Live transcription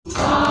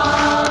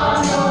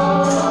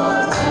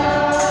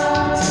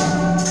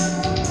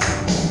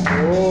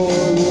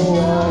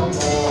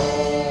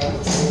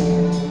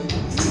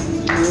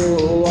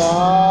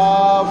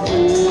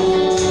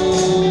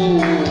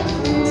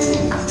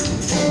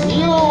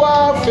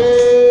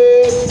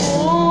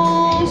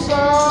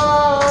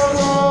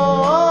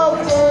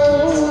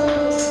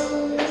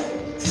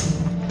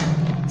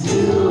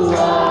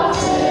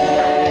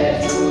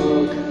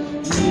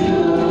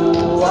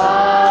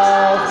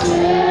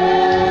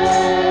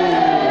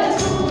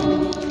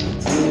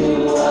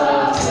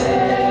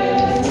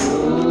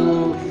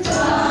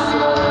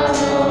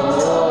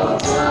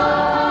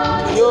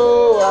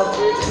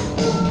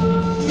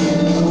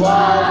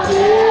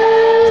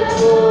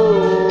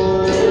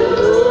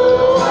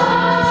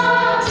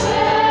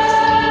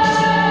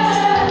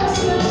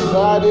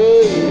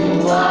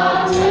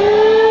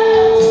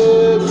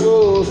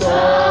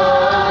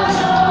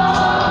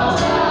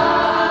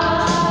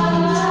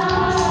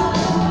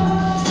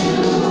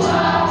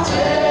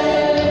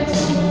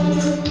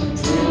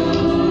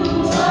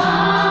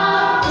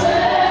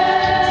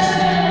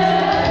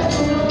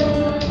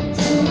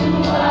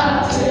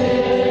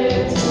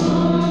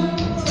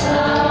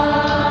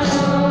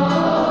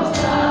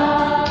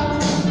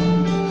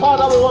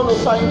Father, we want to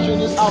thank you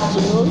this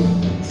afternoon.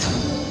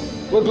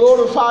 We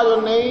glorify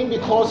your name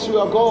because you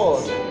are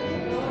God.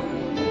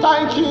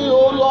 Thank you,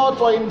 O Lord,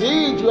 for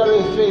indeed you are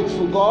a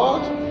faithful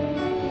God.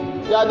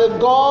 You are the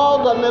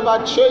God that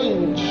never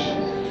changes.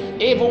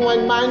 Even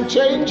when man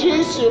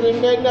changes, you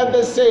remain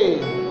the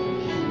same.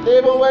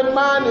 Even when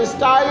man is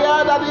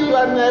tired, that you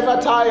are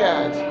never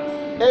tired.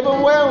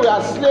 Even when we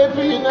are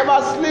sleeping, you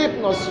never sleep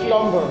nor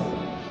slumber.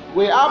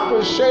 We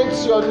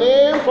appreciate your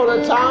name for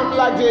a time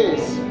like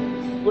this.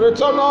 We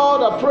return all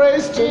the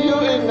praise to you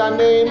in the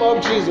name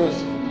of Jesus.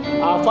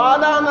 Our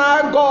Father and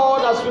our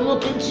God, as we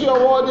look into your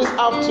word this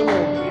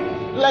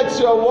afternoon, let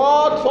your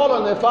word fall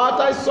on the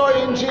Father, so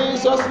in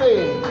Jesus'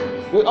 name.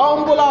 We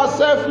humble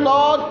ourselves,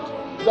 Lord,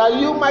 that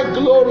you might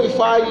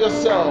glorify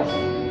yourself.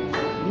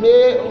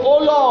 May, O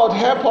Lord,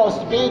 help us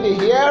be the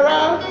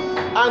hearer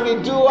and the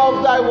doer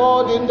of thy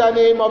word in the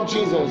name of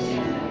Jesus.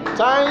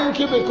 Thank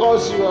you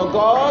because you are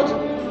God.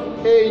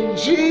 In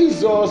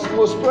Jesus'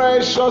 most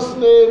precious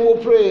name we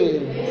pray.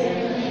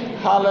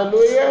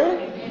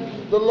 Hallelujah.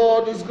 The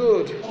Lord is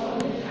good.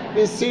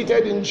 Be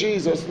seated in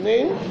Jesus'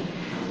 name.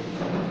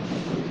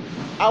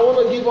 I want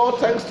to give all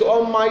thanks to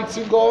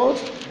Almighty God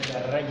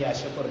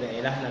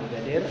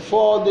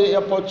for the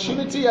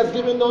opportunity He has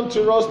given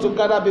unto us to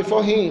gather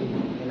before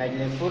Him.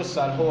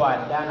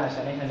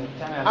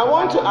 I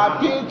want to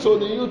appeal to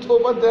the youth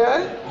over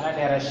there.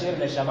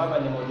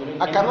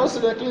 I cannot see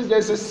them, please.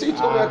 There's a seat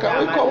over there. Can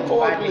we come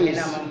forward, please?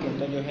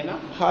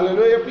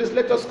 Hallelujah. Please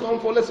let us come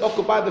forward. Let's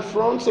occupy the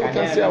front so we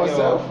can see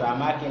ourselves.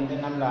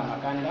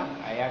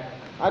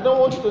 I don't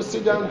want you to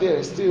sit down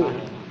there still.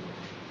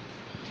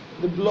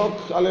 The block.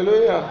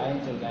 Hallelujah.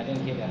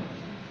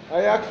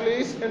 Ayak,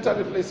 please enter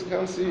the place. You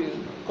can see you.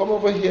 Come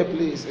over here,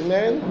 please.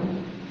 Amen.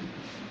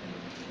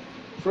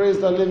 Praise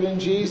the living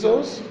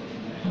Jesus.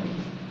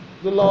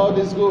 The Lord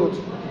is good.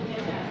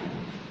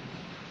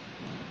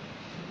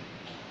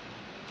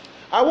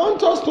 I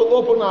want us to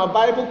open our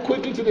Bible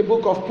quickly to the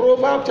book of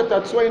Proverbs, chapter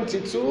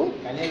 22.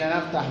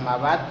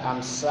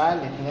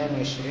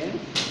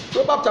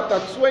 Proverbs chapter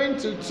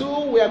 22,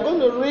 we are going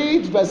to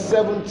read verse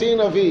 17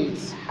 of it.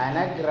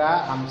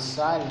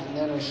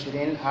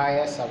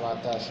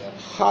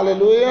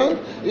 Hallelujah.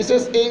 It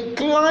says,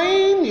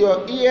 incline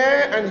your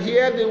ear and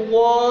hear the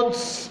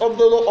words of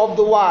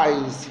the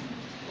wise,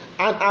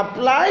 and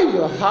apply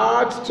your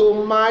heart to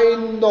my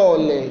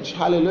knowledge.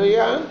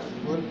 Hallelujah.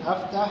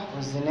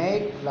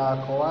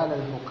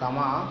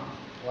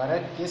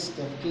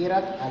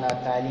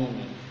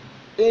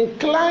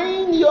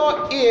 Incline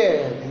your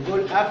ear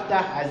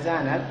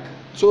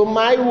to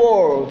my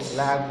words.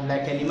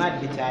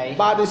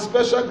 By the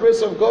special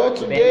grace of God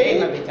today,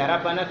 we'll be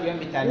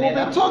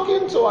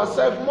talking to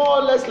ourselves more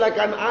or less like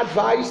an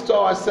advice to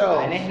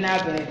ourselves. And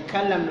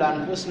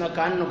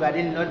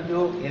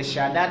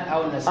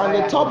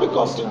the topic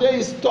of today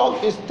is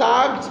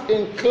tagged,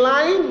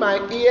 incline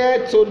my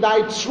ear to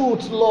thy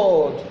truth,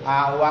 Lord.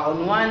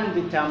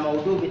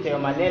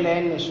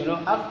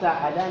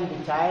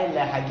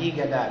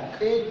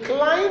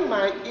 Incline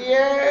my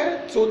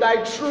ear to thy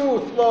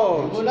truth,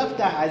 Lord.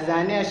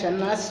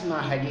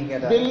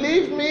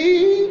 Believe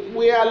me,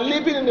 we are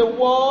living in a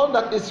world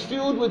that is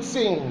filled with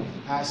sin.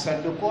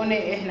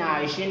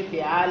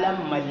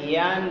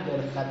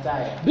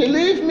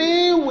 Believe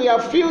me, we are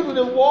filled with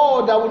a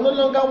world that will no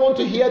longer want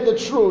to hear the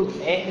truth.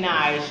 Even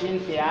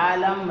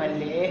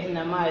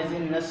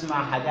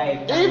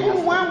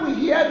when we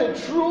hear the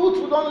truth,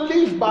 we don't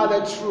live by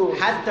the truth.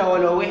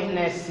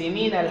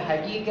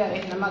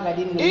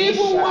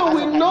 Even when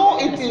we know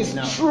it is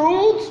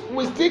truth,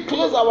 we still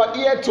close our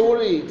ear to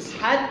it.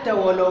 I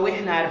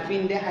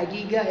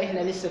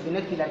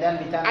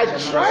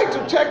try to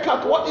check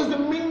out what is the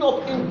meaning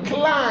of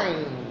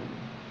incline.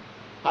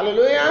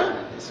 Hallelujah.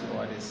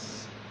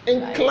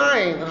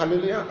 Incline.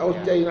 Hallelujah. I'll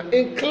tell you now.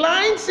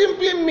 Incline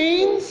simply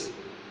means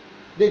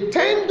the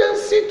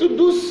tendency to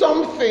do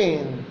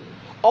something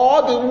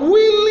or the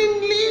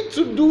willingly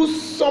to do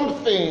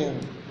something.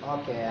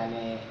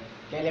 Okay.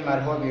 كلمة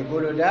هو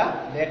بيقوله ده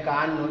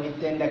كأنه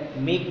أنت عندك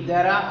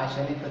مقدرة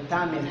عشان أنت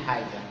تعمل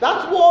حاجة.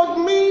 That word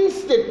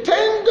means the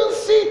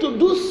tendency to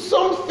do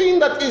something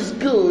that is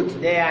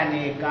good. ده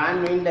يعني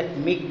كأنه عندك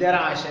مقدرة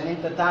عشان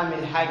أنت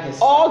تعمل حاجة.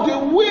 Or the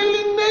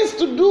willingness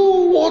to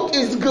do what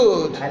is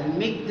good.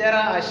 المقدرة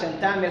عشان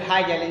تعمل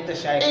حاجة اللي أنت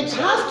شايفها. It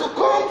has to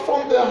come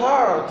from the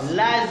heart.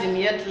 لازم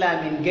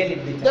يطلع من قلب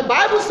بتاعك. The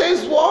Bible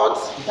says what?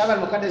 الكتاب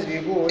المقدس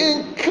بيقول.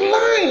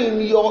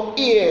 Incline your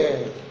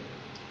ear.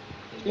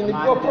 In the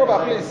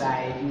proverb, please.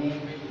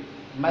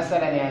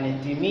 مثلا يعني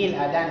تميل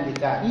أذان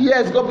بتاعك.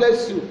 Yes, God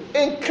bless you.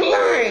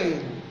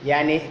 Incline.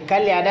 يعني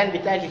خلي أذان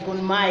بتاعك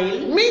يكون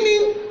مايل.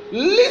 Meaning,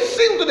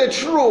 listen to the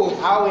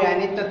truth. أو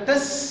يعني أنت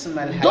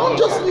تسمع الحقيقة. Don't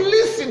just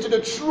listen to the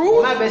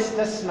truth. ما بس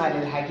تسمع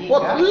الحقيقة.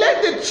 But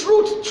let the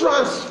truth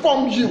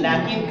transform you.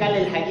 لكن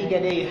خلي الحقيقة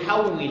دي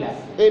يحولك.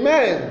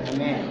 Amen.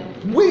 Amen.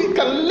 We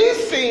can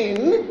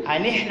listen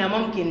احنا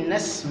ممكن but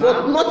نسمع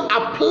not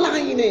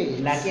applying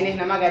it. لكن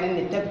احنا ما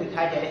قاعدين نطبق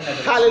حاجه اللي احنا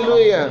بنسمعها.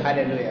 Hallelujah.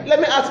 هللويا.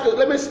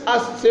 Let me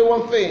say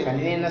one thing.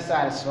 خلينا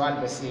نسال السؤال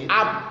بسيط.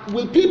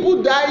 Will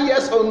people die,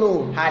 yes or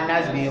no? هل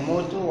الناس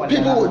بيموتوا ولا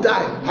People will die.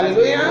 الناس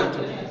Hallelujah.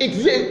 بيموتوا؟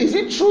 Is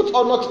it truth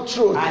or not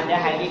truth? هل ده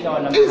حقيقه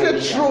ولا ما Is حقيقه؟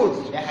 it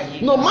truth? ده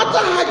حقيقه. No matter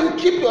how you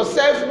keep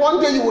yourself, one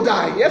day you will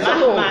die. Yes or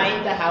no? مهما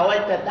انت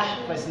حاولت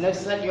تحفظ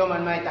نفسك يوما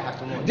ما انت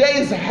حتموت. There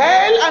is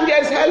hell and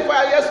there is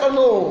hellfire. Yes or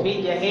no?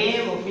 في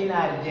جحيم وفي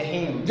نار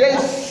جحيم. There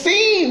is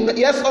sin.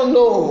 Yes or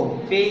no?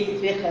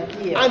 في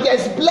خطيه. And there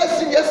is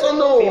blessing. Yes or في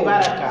no?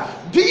 بركه.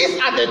 These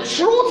are the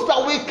truths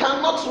that we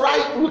cannot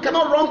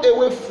run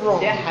away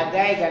from. ده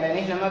حقائق اللي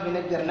احنا ما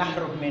بنقدر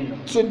نهرب منه.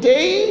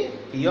 Today,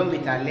 في يوم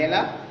بتاع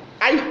الليله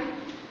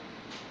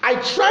I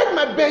tried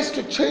my best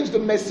to change the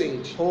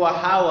message, هو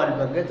حاول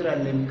بقدر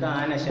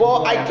الامكان عشان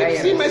but I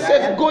keep seeing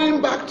myself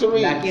going back to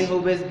لكن it. هو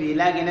بس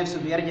بيلاقي نفسه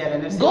بيرجع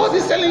لنفسه. God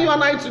is telling you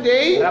and I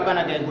today,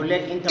 ربنا بيقول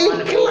لك انت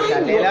وانا في incline your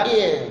الليله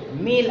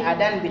ear. ميل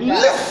اذان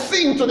بتاعك.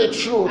 Listen to the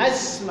truth.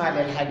 اسمع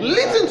للحقيقه.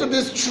 Listen to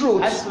this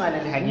truth. اسمع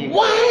للحقيقه.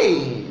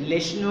 Why?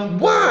 لشنو؟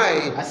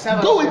 Why?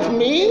 Go with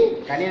me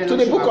to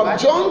the book of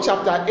John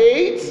chapter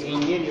 8.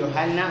 انجيل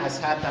يوحنا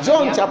اصحاح 8.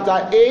 John chapter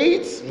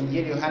 8.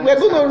 انجيل يوحنا. We're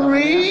going to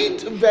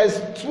read verse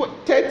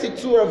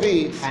 32 of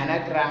it.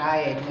 هنقرا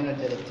ايه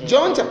 32.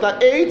 John chapter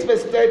 8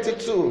 verse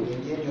 32.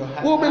 انجيل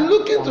يوحنا. We'll be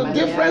looking to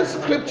different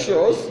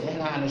scriptures.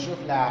 احنا هنشوف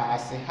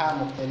لاصحاح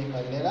مختلفه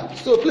الليله.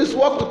 So please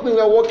walk with me.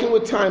 We're walking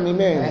with time.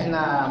 Amen.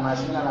 احنا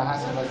ماشيين على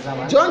حسب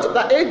الزمن. John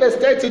chapter 8 verse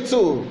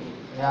 32.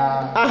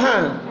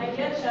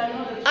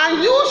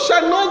 And you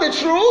shall know the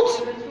truth,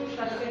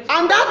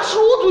 and that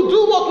truth will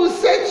do what will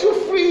set you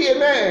free.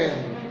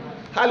 Amen.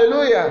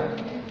 Hallelujah.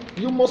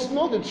 You must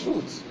know the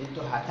truth.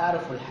 انتوا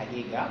هتعرفوا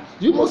الحقيقة.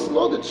 You must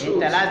know the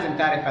truth. انت لازم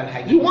تعرف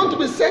الحقيقة. You want to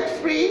be set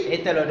free?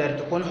 انت لو قدرت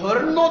تكون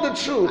حر. Know the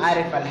truth.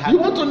 عارف الحق. You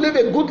want to live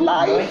a good لو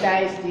life? انت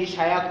عايز تعيش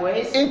حياة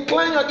كويس.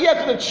 Incline your ear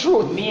to the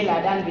truth. ميل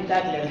أذان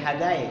بتاعك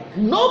للحقائق.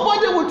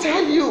 Nobody will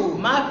tell you.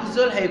 ما في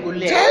زول هيقول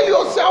لك. Tell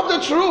yourself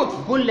the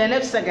truth. قول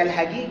لنفسك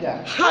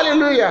الحقيقة.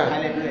 Hallelujah.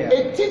 Hallelujah.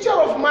 A teacher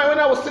of mine when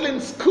I was still in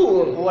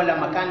school. هو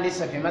لما كان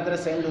لسه في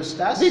مدرسة عنده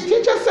أستاذ. The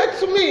teacher said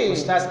to me,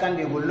 أستاذ كان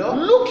بيقول له.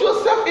 look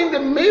yourself in the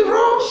mirror.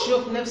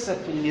 شوف نفسك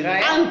في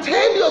المراية. And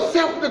tell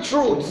yourself the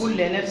truth. قول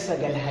لنفسك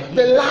الحقيقة.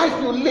 The life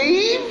you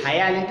live,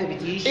 حياة اللي أنت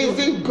بتعيشها. is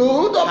it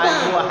good or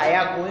هل هو bad?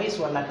 حياة كويس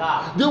ولا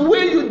كعب؟ The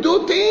way you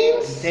do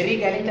things,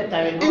 الطريقة اللي أنت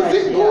بتعمل بيها is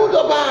it good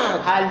or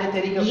bad? هل ده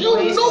طريقة You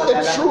كويس know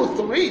ولا the لا؟ truth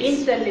to it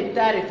أنت اللي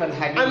بتعرف and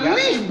الحقيقة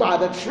live by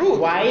the truth.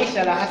 وعيش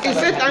على حسب He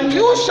said, and الحقيقة.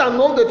 you shall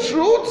know the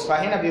truth,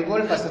 فهنا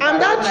بيقول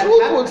and that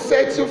truth will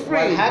set you free.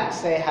 والحق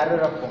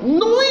سيحرركم.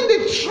 Knowing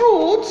the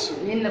truth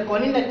إن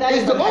كون إنك تعرف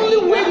is the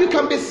only way you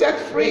can be set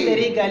دي free.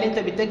 الطريقة اللي أنت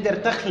بتقدر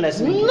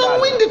تخلص من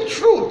Knowing كده. the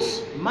truth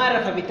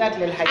معرفة بتاعك and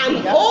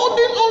للحقيقة.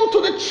 holding on to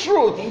the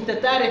truth, أنت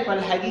تعرف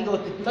الحقيقة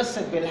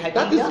وتتمسك that is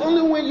بالحقيقة. the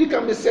only way you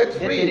can be set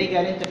دي free. الطريقة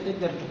اللي أنت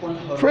بتقدر تكون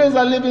حر. Praise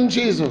the living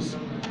Jesus.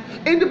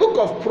 In the book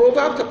of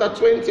Proverbs chapter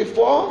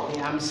 24, في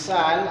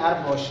أمثال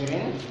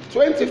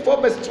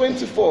 24 verse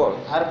 24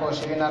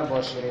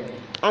 24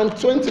 and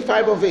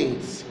 25 of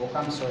it.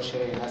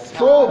 و25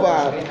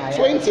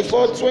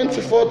 Proverbs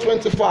 24,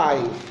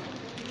 25.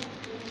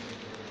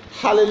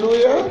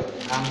 Hallelujah.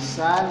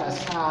 أمثال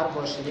أصحاح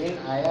 24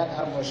 آيات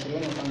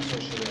 24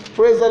 و25.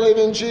 Praise the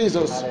living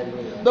Jesus.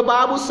 Hallelujah. The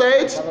Bible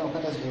says,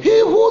 he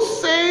who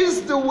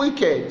says the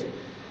wicked,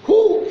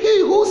 he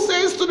who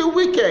says to the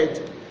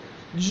wicked,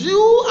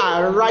 you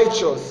are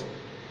righteous,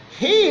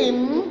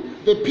 him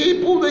the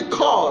people will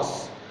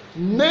curse,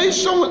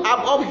 nation will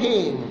abhor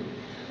him.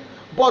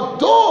 But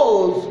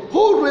those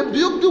who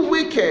rebuke the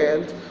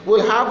wicked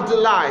will have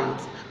delight,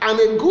 and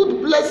a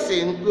good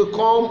blessing will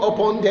come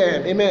upon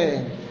them.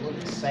 Amen.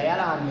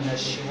 سيلعن من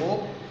الشعوب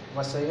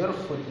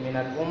وسيرفض من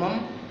الأمم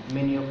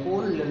من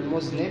يقول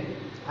للمذنب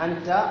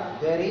أنت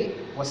بريء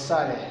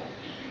والصالح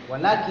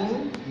ولكن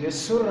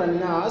يسر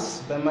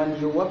الناس بمن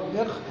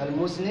يوبخ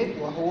المذنب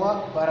وهو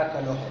بركة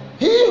لهم.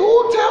 He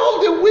who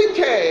tells the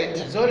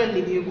wicked زول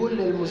اللي بيقول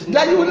للمذنب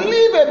that you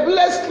live a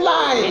blessed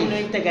إنه life,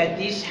 أنت قاعد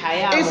تعيش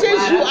حياة it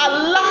says you مباركة. are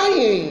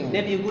lying. ده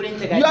بيقول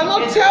أنت قاعد You are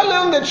not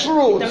telling the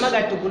truth. أنت ما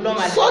قاعد تقول لهم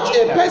Such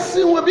a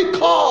person will be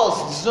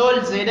cursed.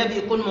 زول زي ده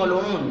بيكون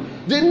ملعون.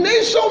 The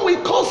nation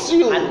will curse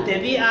you.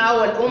 الطبيعة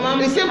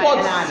والأمم He said, but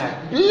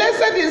حيلعنك.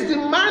 blessed is the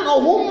man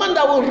or woman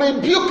that will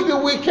rebuke the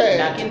wicked.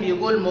 لكن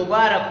بيقول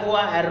مبارك هو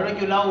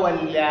الرجل أو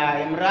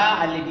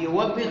الامرأة اللي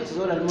بيوبخ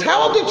زول المذنب.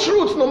 Tell the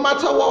truth no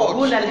matter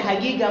قول what.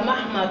 الحقيقة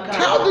مهما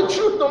كان. Tell the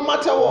truth no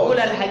matter قول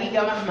what.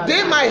 الحقيقة مهما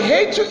They كان. might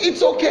hate you,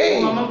 it's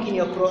okay. هم ممكن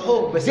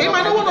يكرهوك بس They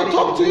might not want to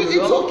talk to you,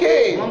 it's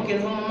okay.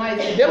 ممكن هم ما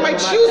They might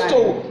choose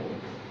to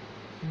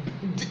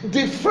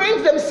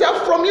defriend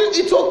themselves from you,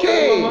 it's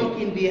okay.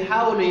 ممكن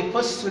بيحاولوا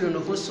يفصلوا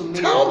نفوسهم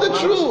منك. Tell the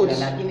truth.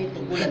 لكن انت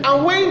قول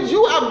And when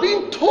you are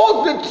being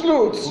told the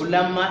truth,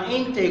 ولما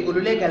انت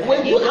يقولوا لك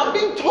when you الحقيقة are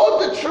being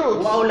told the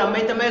truth, او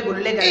لما انت ما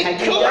يقولوا لك الحقيقة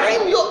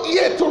incline your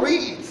ear to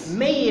it.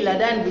 ميل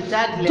أدان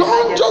بتاعك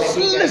Don't just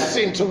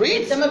listen to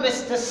it, أنت ما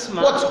بس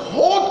تسمع but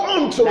hold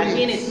on to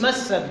لكن it.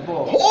 اتمسك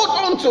به. Hold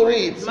on to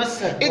it.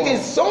 اتمسك It به.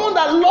 is someone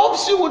that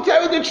loves you will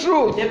tell you the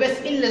truth. ده بس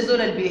إلا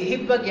زول اللي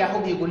بيحبك يا هو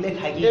بيقول لك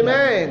حقيقة.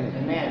 Amen.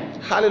 Amen.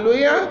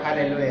 Hallelujah.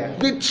 Hallelujah.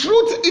 The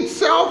truth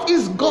itself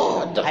is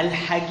God.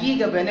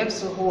 الحقيقة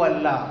بنفسه هو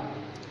الله.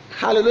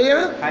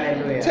 Hallelujah.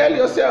 Hallelujah. Tell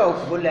yourself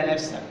قول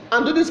لنفسك.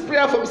 and do this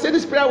prayer for me. Say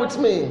this prayer with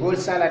me. قول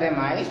صلاة ده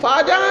معي.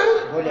 Father,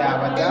 قول يا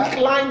أبدا.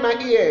 incline my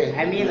ear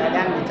أميل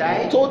أدان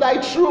بتاعي to thy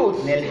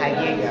truth.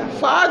 للحقيقة.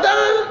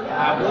 Father,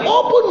 يا أبوي.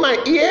 open my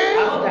ear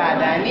أفتح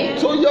أداني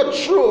to your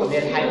truth.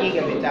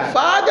 للحقيقة بتاعك.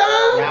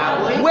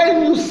 Father,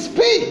 when you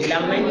speak,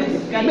 لما أنت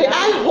تتكلم. may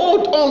I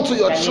hold on to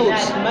your خلينا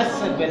truth.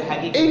 نتمسك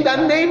بالحقيقة. In the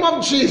name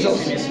of Jesus.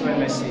 باسم يسوع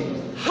المسيح.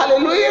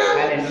 Hallelujah.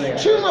 Hallelujah.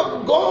 Children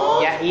of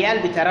God, يا عيال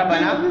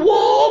بتربنا. the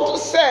word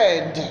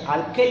said,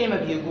 الكلمة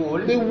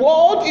بيقول. the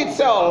word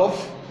itself,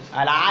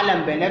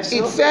 العالم بنفسه.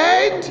 it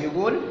said,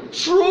 بيقول.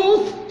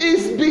 truth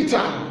is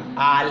bitter.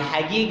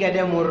 الحقيقة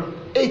ده مر.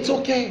 It's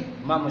okay.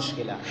 ما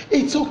مشكلة.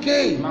 It's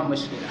okay. ما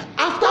مشكلة.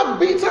 After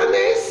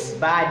bitterness,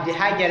 بعد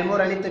حاجة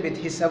المرة اللي انت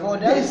بتحسبه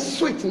ده there's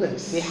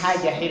sweetness. في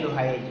حاجة حلوة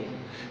هيجي.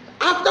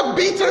 After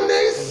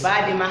bitterness,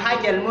 بعد ما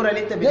حاجة المرة اللي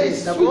انت there's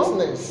بتحسبه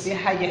sweetness. في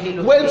حاجة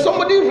حلوة When هيجي.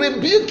 somebody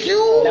rebuke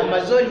you,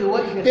 لما زول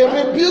يوقف they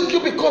rebuke you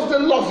because they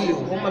love you.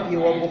 هم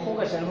بيوقفوك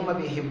عشان هم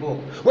بيحبوك.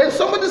 When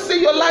somebody say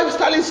your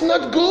lifestyle is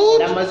not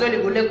good, لما زول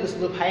يقول لك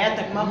اسلوب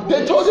حياتك ما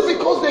they told you كويس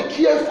because they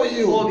care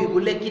for هو you.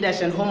 بيقول لك كده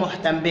عشان هو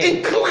مهتم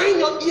بيك. Incline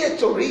your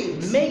ear to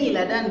read. ميل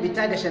أدان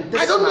بتاعك عشان I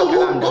don't تسمع know who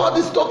كلام ده. God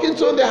is talking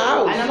to in the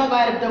house. أنا ما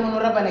بعرف ده من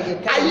ربنا Are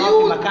يتكلم معه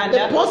you في مكان the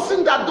ده.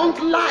 person that don't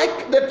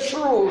like the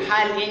truth?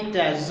 حال انت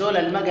الزول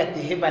المقت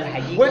تحب When they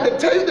الحقيقة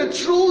tell you the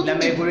truth,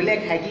 لما يقولوا لك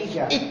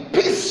حقيقة it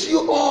pisses you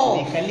off.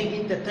 بيخليك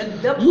انت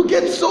تكذب You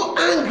get so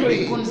angry.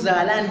 يكون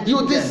زعلان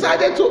You جدا.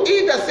 decided to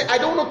either say, I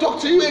don't want to talk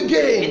to you انت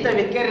again.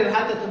 بتكرر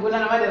حتى تقول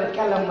انا ما اقدر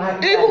اتكلم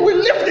معاك. Even we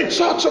left the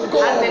church of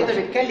حتى انت God.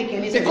 بتكلم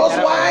كنيسة Because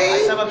بتربى. why?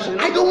 السبب شنو؟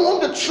 I don't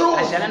want the truth.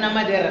 عشان انا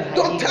ما داير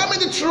الحقيقة. Don't tell me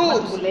the ما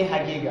truth. تقول لي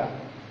حقيقة.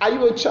 Are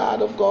you a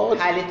child of God?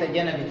 حال انت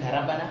جنة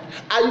بتربنا.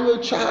 Are you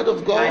a child of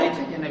حال God? انت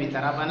جنة The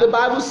بتربنا.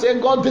 Bible says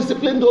God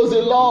disciplined those he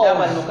الكتاب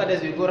loves. المقدس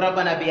بيقول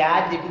ربنا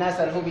بيعذب ناس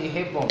اللي هو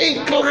بيحبهم.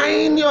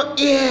 Incline your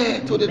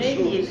ear to the ميل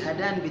truth.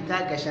 الأذان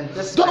بتاعك عشان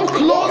تسمع. Don't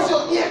close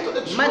your ear to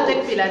the ما truth.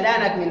 تقفل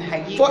أذانك من For he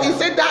حقيقة.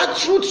 said that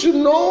truth you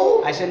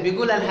know عشان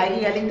بيقول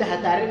الحقيقة اللي انت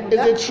هتعرفه is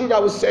ده. the truth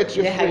that will set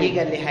you دي free.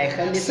 حقيقة اللي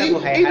هيخليك See, in the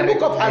وهيحرك.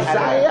 book of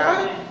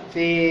Isaiah,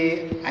 في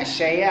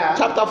أشعياء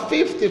chapter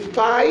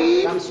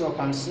 55,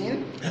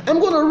 55 I'm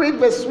going to read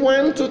verse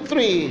 1 to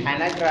 3.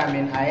 هنقرأ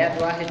من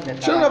آيات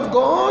 1 Children of ل3.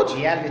 God,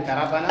 عيال I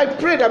بتربنا.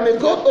 pray that may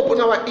God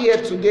open our ear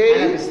أنا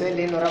today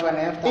بستني إنه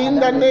ربنا يفتح in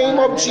the أذان name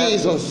of بتاعنا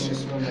Jesus. باسم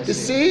يسوع You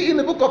المسيح. see, in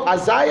the book of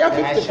Isaiah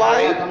في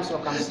أشعياء 55,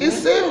 55 it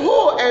says,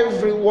 "Oh,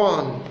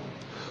 everyone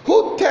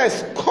who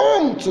thirsts,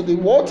 come to the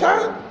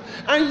water,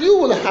 and you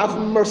will have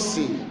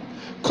mercy.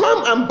 Come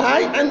and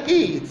buy and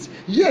eat.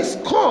 Yes,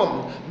 come,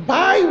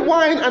 buy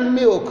wine and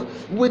milk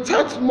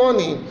without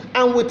money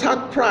and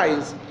without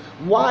price.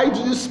 Why do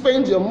you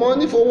spend your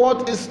money for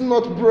what is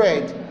not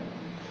bread,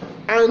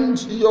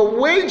 and your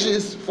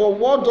wages for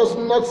what does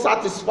not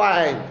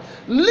satisfy?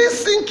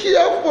 Listen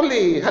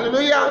carefully."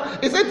 Hallelujah.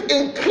 It said,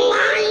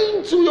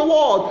 incline to your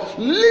word.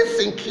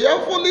 Listen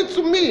carefully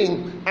to me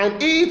and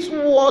eat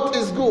what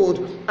is good,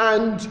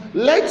 and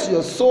let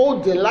your soul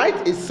delight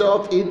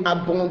itself in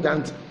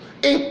abundance.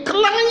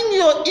 Incline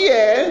your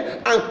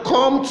ear and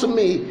come to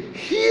me.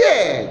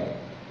 Hear,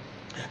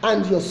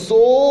 and your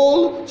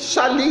soul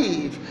shall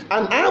live,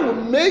 and I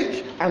will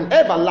make an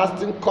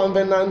everlasting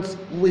covenant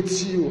with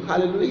you.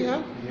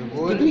 Hallelujah.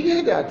 Did you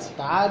hear that?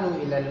 تعالوا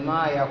إلى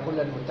الماء يأكل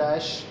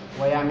البتاش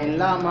ويعمل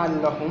لا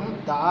مال لهم.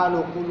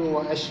 تعالوا كلوا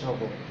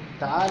واشربوا.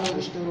 تعالوا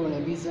اشتروا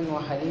نبيذا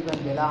وحليبا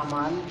بلا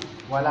مال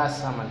ولا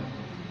ثمن.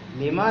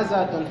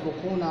 لماذا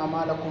تنفقون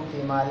أعمالكم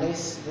فيما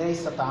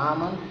ليس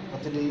طعاما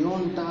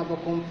وتضيعون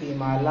تعبكم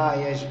فيما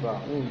لا يشبع.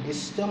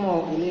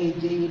 استمعوا إليه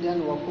جيدا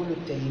وكلوا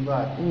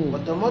الطيبات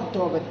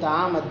وتمتعوا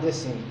بالطعام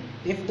الدسم.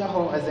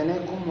 افتحوا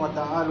أذنكم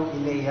وتعالوا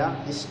إلي.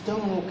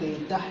 استمعوا كي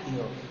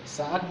تحيوا.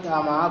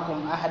 سأقطع معكم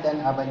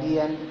أحدا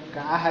أبديا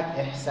كأحد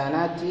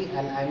إحساناتي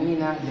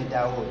الأمينة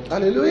لداود.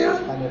 Hallelujah.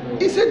 Hallelujah.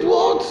 He said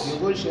what?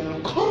 يقول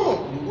شنو؟ Come.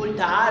 يقول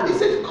تعالوا. He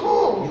said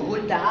come.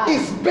 يقول تعال.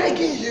 He's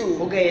begging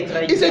you.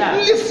 وقاعد He said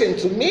يترجى.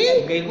 listen to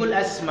me. يقول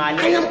أسمع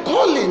I لي. am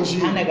calling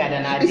you. أنا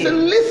قاعد He said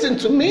أناديك.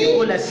 listen to me.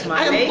 يقول أسمع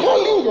I am لي.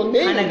 calling your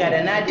name. أنا قاعد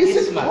أنادي He said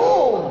اسمك.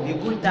 come.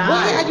 يقول Why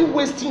تعال. are you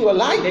wasting your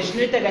life? ليش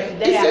أنت قاعد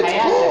He تضيع said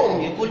حياتك؟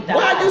 come. يقول Why are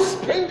تعال. you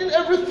spending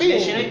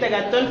ليش everything أنت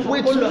قاعد تنفق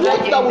with كل what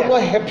حاجة that will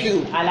not عندك help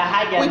you? على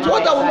حاجة With ما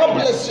what that will not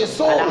هيساعدك. bless your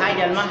soul? على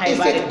حاجة ما He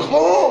said هيبارك.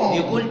 come.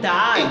 يقول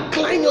تعال.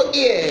 Incline your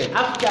ear.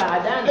 أفتح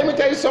أذانك. Let me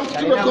tell you something,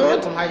 خليني of أقول God.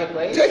 لكم حاجة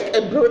كويس. Take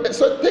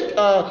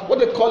what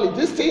they call it,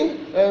 this thing,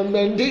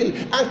 mendil,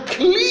 and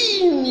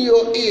clean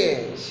your ear.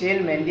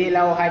 شيل منديل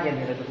أو حاجة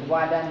اللي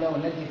بتبقى أذان ده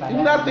ونظف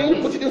أذانك.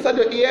 Nothing, put it inside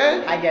your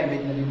ear, حاجة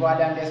اللي بتبقى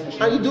أذان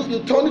ده and you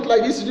turn it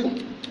like this. You do,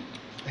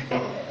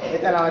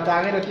 انت لما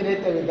تعمله كده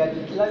انت بقى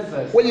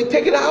تتلذذ. When you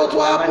take it out, what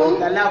لما happened?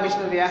 تطلعه ايش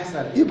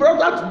بيحصل؟ You brought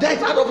that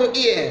dirt out of your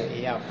ear.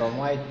 Yeah, from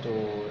white to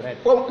red.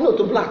 Well, no,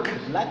 to black.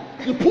 Black.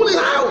 You pull it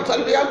out.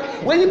 Hallelujah.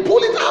 When you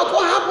pull it out,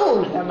 what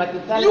happened? لما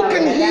تطلع You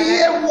can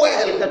hear انت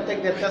well.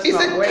 بتقدر He تسمع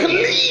said,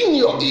 كويس. clean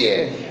your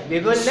ear.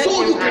 بيقول So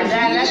you can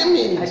hear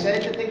me. عشان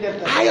انت تقدر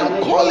I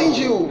am calling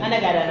you. انا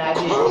قاعد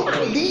اناديك. Come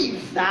and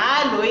leave.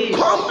 تعالوا ايه؟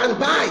 Come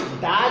and buy.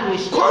 تعالوا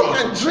اشتري. Come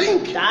and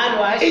drink.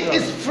 تعالوا اشرب. It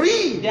is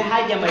free. دي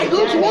حاجة I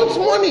don't want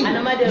money.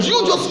 أنا ما أدري.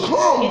 You just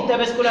come. انت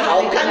بس كل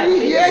How can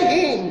you hear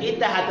him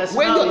انت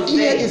هتسمعه when your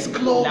ear ازاي؟ is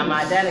closed? لما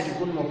عدالك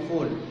يكون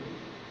مقفول.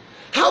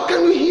 How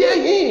can you hear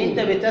انت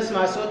him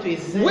بتسمع صوته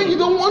ازاي؟ when you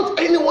don't want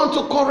anyone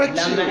to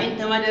correct لما you?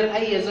 انت ما در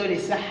اي زول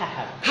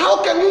يصححك.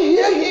 How can you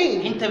hear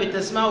him انت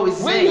بتسمعه when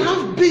ازاي؟ you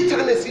have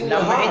bitterness in your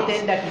لما انت heart?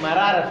 عندك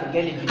مرارة في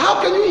القلب.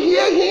 How can you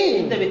hear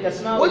انت him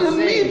بتسمعه when you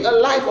ازاي؟ live a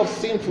life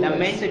of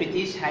لما sinfulness? انت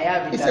بتعيش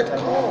حياة He said, بتاعت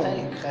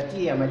 "Come."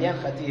 خطية مليان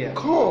خطية.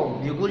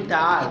 Come. بيقول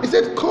تعال. He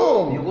said,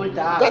 come, بيقول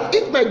تعال. that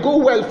it might go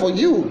well for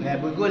you.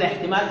 بيقول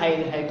احتمال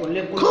هيكون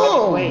لك كل حاجة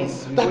Come,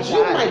 كويس. بيقول that you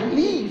تعال. might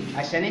live.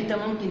 عشان انت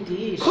ممكن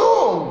تعيش.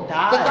 Come,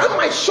 تعال. that I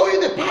might show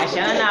you the path.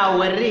 عشان انا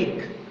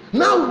اوريك.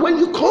 Now, when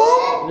you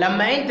come,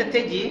 لما انت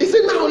تجي he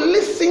said, now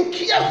listen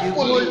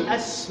يقول carefully.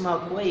 اسمع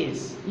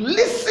كويس.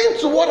 Listen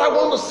to what I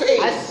want to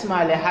say.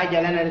 اسمع لحاجة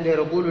اللي انا بدي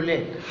اقوله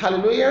لك.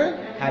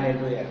 Hallelujah.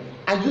 هللويا.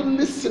 Are you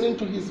listening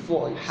to his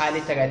voice? هل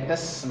انت قاعد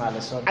تسمع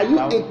لصوت Are you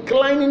الله؟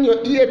 inclining your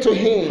ear to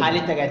him? هل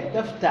انت قاعد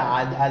تفتح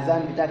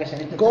الاذان بتاعك عشان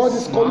انت God is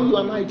تسمع؟ calling you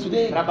and I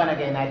today. ربنا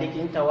قاعد يناديك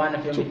انت وانا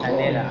في يوم To من come.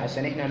 الليله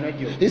عشان احنا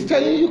نجوا. He's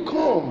telling you,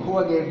 come. هو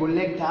قاعد يقول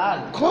لك تعال.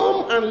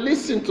 Come and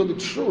listen to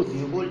the truth.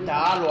 يقول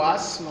تعال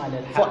واسمع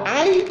For للحق.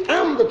 I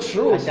am the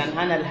truth. عشان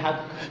انا الحق.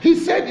 He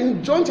said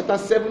in John chapter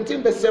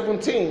 17, verse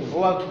 17.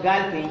 هو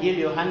قال في انجيل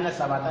يوحنا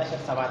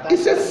 17. He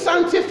says,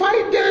 sanctify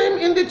them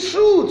in the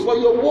truth, for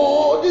your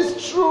word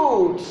is truth.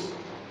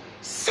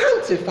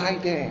 Sanctify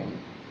them.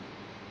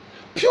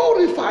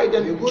 Purify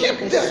them. يقول Keep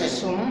them.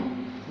 قسسهم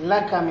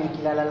لك من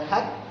خلال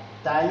الحق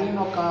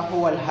تعليمك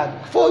هو الحق.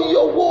 For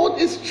your word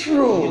is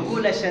true.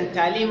 يقول عشان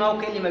تعليمه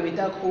وكلمة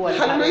بتاعك هو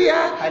الحق.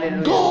 Hallelujah.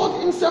 هللويا. God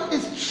himself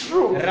is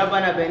true.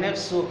 ربنا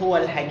بنفسه هو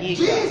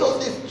الحقيقة.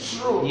 Jesus is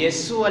true.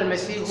 يسوع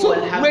المسيح هو So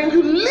الحق. when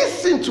you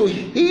listen to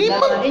him,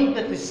 لما انت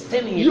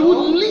تستمع you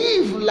will له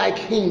live like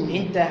him.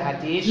 انت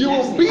هتعيش You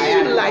نفس will be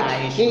الحياة اللي like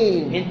عايشها.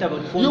 him. انت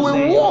بتكون You will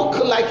زيه. walk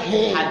like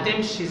him.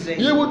 هتمشي زيه.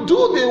 You will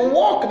do the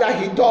work that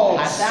he does.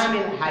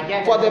 هتعمل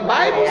حاجات. For the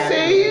Bible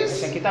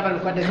says, عشان الكتاب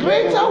المقدس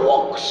greater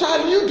بيقول work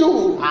shall you do.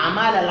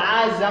 أعمال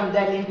العازم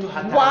ده اللي انتوا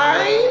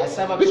Why?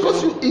 السبب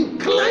Because شنو؟ you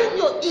incline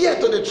your ear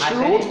to the عشان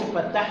truth.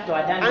 انتوا فتحتوا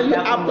أذان and you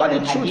بتاعكم apply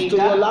the truth to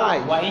your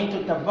life. وانتوا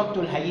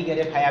طبقتوا الحقيقة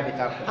دي في الحياة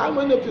بتاعكم. How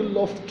many of you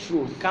love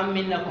truth? كم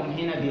منكم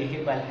هنا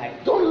بيحب الحق؟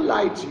 Don't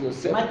lie to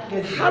yourself. ما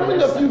تكذب How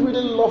many of you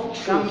really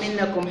love كم truth?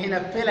 منكم هنا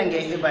فعلا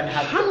بيحب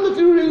الحق؟ How many of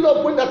you really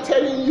love when they're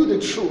telling you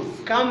the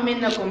truth? كم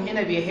منكم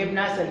هنا بيحب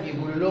ناس اللي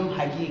بيقولوا لهم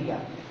حقيقة؟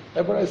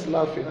 Everybody is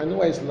laughing. I know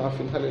why he's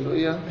laughing.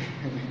 Hallelujah.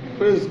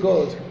 Praise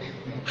God.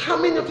 How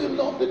many of you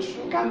love the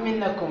truth? كم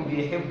منكم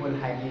بيحبوا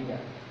الحقيقة؟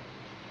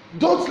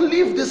 Don't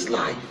live this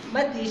life.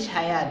 ما تعيش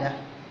حياة ده.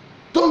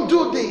 Don't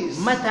do this.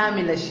 ما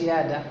تعمل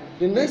أشياء ده.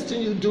 The next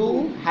thing you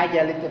do,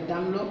 حاجة اللي انت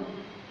بتعمله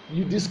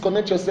you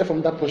disconnect yourself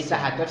from that انت person.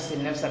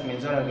 هتفصل نفسك من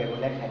زول اللي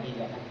بيقول لك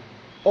حقيقة.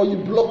 Or you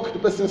block the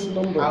person's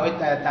أو number.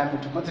 انت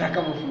تحط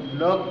رقمه في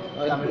بلوك،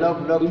 تعمل له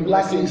بلوك You في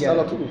blacklist ماسنجر.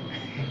 على طول.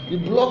 You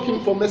block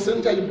him for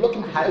messenger. You block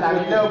him for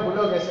هتعمل everything. له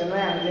بلوك عشان ما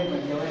يعمل لك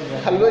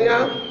الجواز.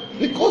 Hallelujah.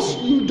 Because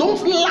you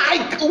don't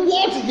like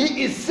what he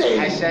is saying.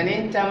 عشان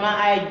انت ما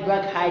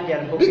عاجبك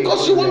حاجة اللي هو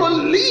Because you بيقولها. want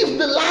to live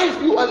the life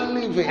you are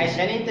living.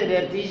 عشان انت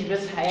بدك تعيش بس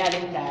حياة اللي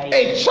انت A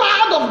عايشها.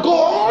 child of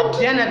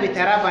God جنة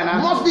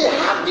بتربنا must be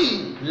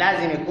happy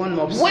لازم يكون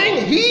مبسوط. when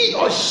he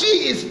or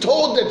she is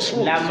told the truth.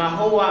 لما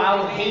هو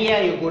أو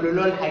هي يقولوا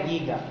له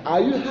الحقيقة.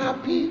 Are you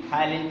happy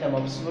هل انت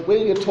مبسوط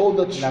when you're told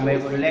the لما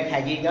truth? يقولوا لك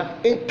حقيقة؟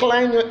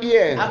 Incline your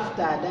ear.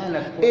 افتح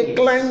أذانك كويس.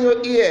 Incline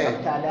your ear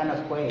افتح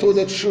أذانك كويس to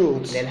the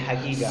truth.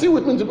 للحقيقة. See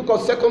with me in the book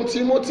of 2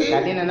 Timothy.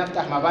 خلينا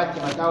نفتح مبادئ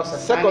متاو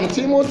 2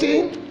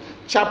 Timothy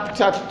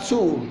chapter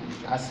 2.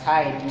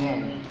 أصحاح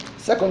 2.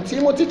 2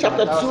 Timothy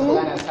chapter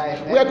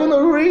 2. We are going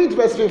to read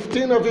verse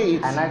 15 of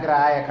it.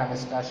 هنقرأ آية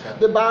 15.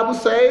 The Bible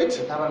said,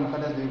 الكتاب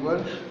المقدس بيقول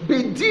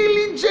be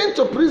diligent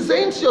to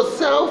present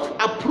yourself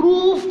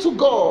approved to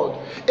God,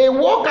 a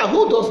worker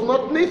who does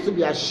not need to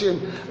be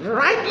ashamed,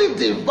 rightly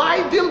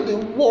dividing the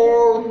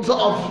word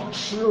of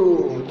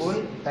truth. يقول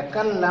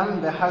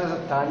تكلم بحفظ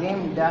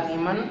التعليم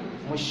دائما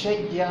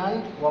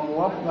مشجعا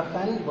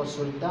وموبخا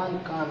بسلطان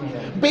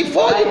كاملا.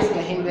 Before لا you,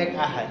 يستهين بك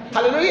أحد.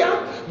 hallelujah,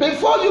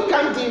 before you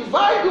can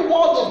divide the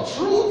word of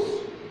truth,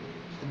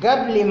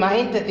 قبل ما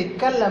انت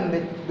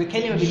تتكلم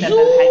بكلمه بتاعت You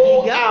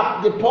الحقيقه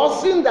are the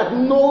person that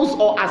knows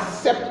or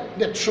accept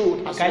the truth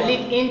as well.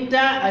 خليك انت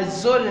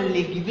الزول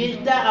اللي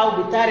قبلته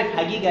او بتعرف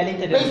حقيقه اللي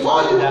انت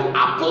Before you بتقولها.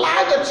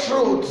 apply the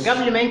truth,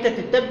 قبل ما انت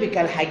تطبق you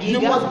الحقيقه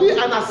must be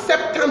an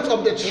acceptant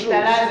of the انت truth.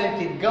 لازم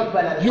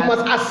تتقبل You الحق.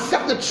 must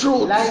accept the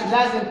truth.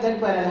 لازم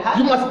تقبل الحق.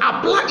 You must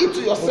apply it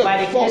to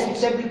وبعد yourself كده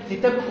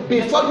first تطبقه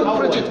before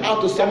you preach it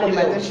out to قبل somebody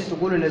ما else. تمشي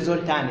تقوله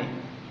لزول ثاني.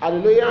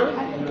 Hallelujah.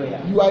 هللويا.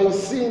 You are a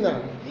sinner.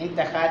 انت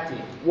خاطئ.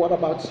 What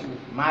about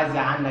you? ماذا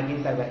عنك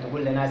انت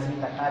بتقول للناس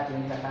انت خاطئ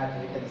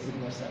انت نسيب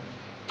نفسك.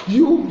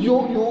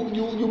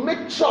 You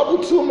make trouble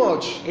too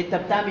much. انت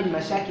بتعمل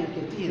مشاكل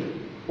كتير.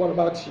 What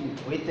about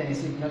you? وانت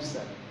نسيب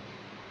نفسك.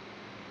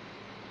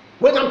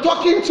 When I'm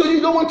talking to you,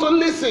 you don't want to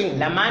listen.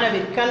 لما انا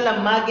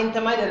بتكلم معك انت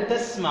ما قدرت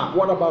تسمع.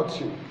 What about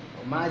you?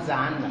 وماذا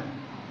عنك؟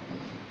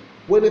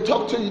 When they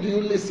talk to you, do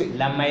you listen?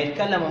 لما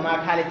يتكلموا معك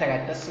هل انت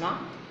قاعد تسمع؟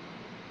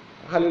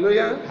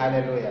 Hallelujah.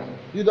 هللويا.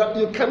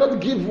 You cannot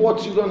give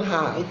what you don't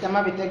have. انت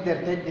ما بتقدر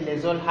تدي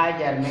لزول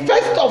حاجه من.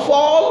 First of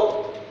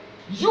all,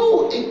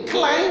 you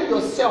incline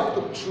yourself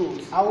to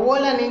truth.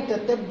 اولا انت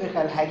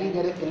تطبق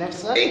الحقيقه دي في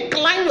نفسك.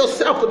 Incline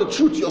yourself to the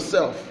truth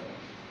yourself.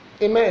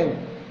 Amen.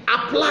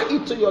 Apply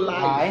it to your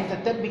life.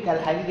 انت تطبق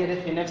الحقيقه دي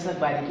في نفسك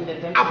بعد كده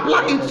تمشي.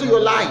 Apply it to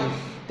your life.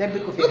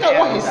 تطبقه في Look at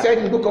what he حياتك. said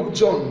in the book of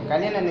John.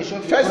 خلينا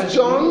نشوف First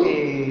John-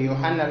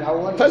 يوحنا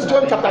الاول. First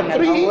John chapter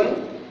 3.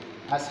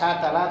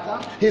 اصحاح 3.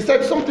 He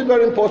said something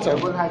very important.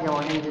 يقول حاجه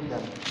مهمه جدا.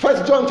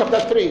 First John chapter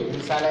 3.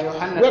 رساله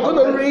يوحنا We're going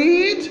to الأول.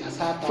 read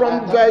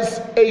from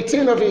verse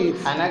 18 of it.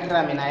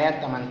 هنقرا من ايات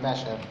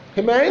 18.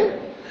 Amen.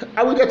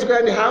 Are we there together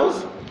in the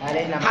house?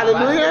 علينا مع بعض.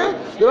 Hallelujah.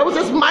 The Bible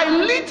says, my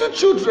little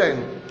children,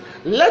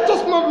 let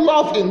us not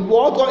love in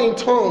word or in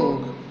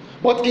tongue,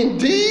 but in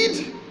deed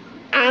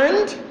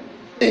and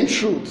in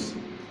truth.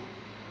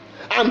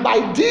 And by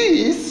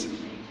this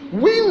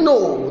we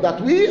know that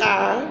we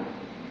are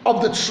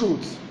of the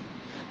truth,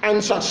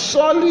 and shall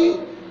surely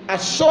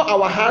assure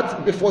our hearts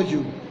before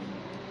you.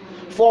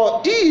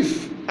 For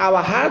if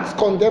our hearts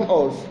condemn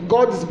us,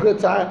 God is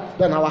greater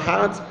than our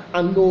hearts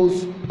and knows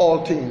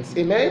all things.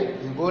 Amen.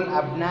 يقول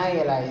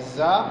أبنائي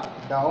الأعزاء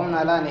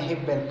دعونا لا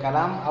نحب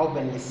الكلام أو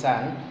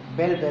باللسان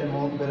بل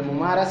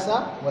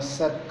بالممارسة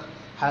والصدق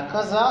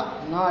هكذا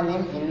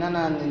نعلم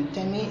إننا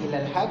ننتمي إلى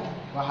الحق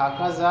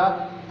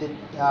وهكذا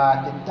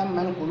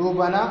تتمن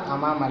قلوبنا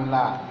أمام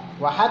الله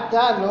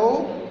وحتى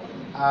لو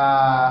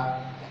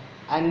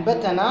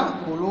أنبتنا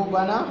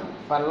قلوبنا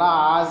فالله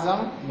أعظم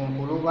من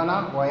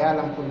قلوبنا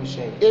ويعلم كل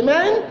شيء.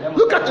 Amen.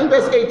 Look at in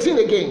verse 18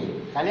 again.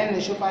 خلينا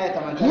نشوف آية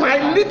 18.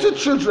 My little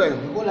children,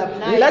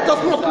 let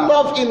us not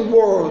love in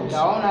words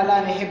دعونا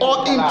لا نحب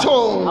or in الكلام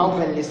tongue, أو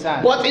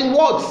باللسان. but in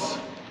what?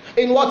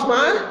 In what,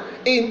 man?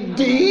 In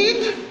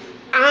deed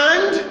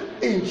and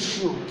in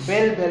truth.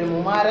 بل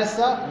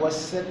بالممارسة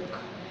والصدق.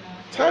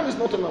 Time is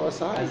not on our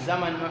side.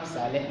 الزمن ما في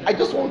صالحنا. I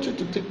just want you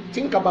to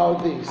think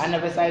about this. أنا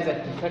بس عايزك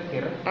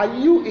تفكر. Are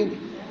you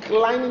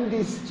inclining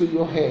this to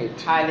your head?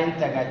 حال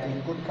أنت قاعد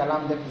تقول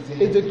كلام ده في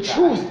ذهنك. Is the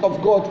truth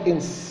of God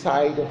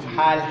inside of you?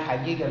 حال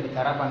حقيقة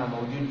بتربنا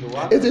موجود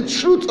جواك. Is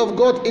the truth of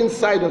God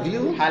inside of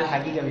you? حال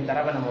حقيقة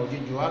بتربنا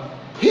موجود جواك.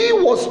 He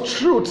was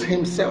truth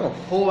himself.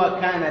 هو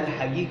كان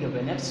الحقيقة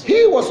بنفسه.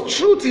 He was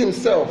truth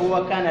himself.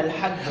 هو كان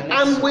الحق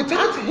And بنفسه.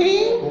 without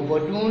him,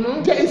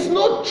 وبدونه there is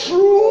no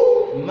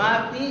true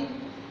ما في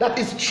that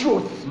is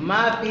truth.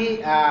 ما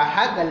في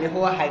حق اللي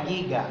هو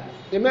حقيقة.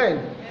 Amen.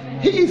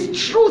 He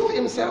is truth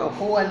himself.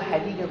 هو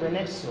الحقيقة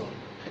بنفسه.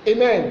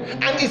 Amen.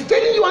 And he's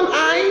telling you and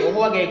I,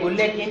 وهو قاعد يقول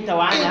لك أنت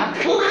وأنا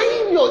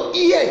incline your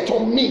ear to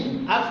me.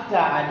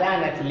 أفتح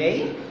أذانك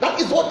لي. That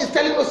is what he's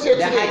telling us here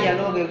ده حاجة today.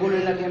 لو قاعد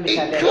يقول لك أنت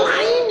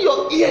Incline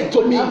your ear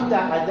to me.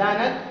 أفتح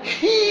أذانك.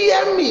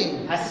 Hear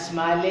me.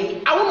 أسمع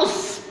لي. I want to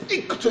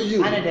speak to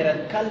you. أنا أقدر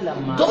أتكلم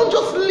معك. Don't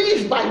just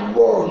live by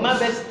words. ما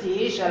بس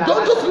تعيش على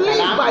Don't just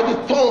live by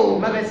the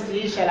tongue. ما بس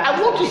تعيش على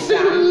I want to see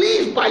you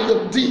live by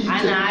your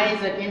deed. أنا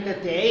عايزك أنت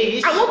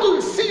تعيش. I want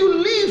to see you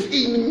live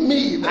in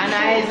me. أنا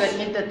عايزك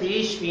أنت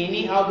تعيش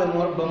فيني أو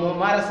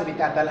بممارسة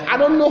بتاعت I الحق.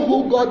 don't know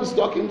who God is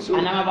talking to.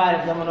 أنا ما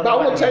بعرف ده But I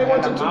want to tell you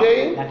one thing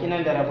today. لكن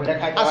أقدر أقول لك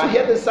حاجة As you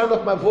hear the sound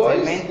of my زي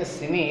ما voice, أنت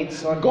سمعت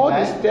صوت God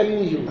بتاعي. is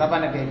telling you,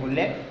 ربنا بيقول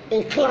لك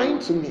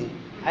incline to me.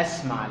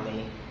 أسمع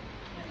لي.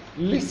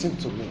 Listen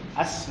to me.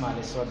 أسمع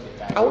للصوت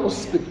بتاعي. I want to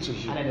speak to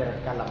you. أنا أقدر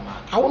أتكلم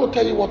معك. I want to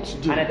tell you what to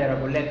do. أنا أقدر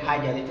أقول لك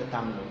حاجة اللي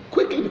تعمله.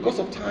 Quickly because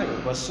of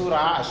time.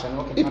 بسرعة عشان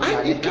وقت If ما I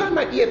عليك. incline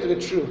my ear to the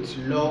truth,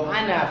 لو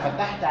أنا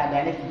فتحت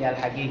أذانك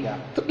للحقيقة.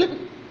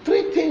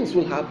 three things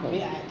will happen.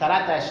 في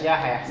 3 أشياء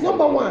هيحصل.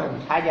 Number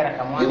one, حاجة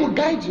رقم He will 1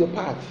 guide your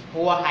path.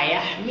 هو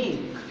هيحميك.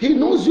 He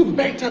knows you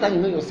better than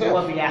you know هو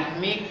yourself.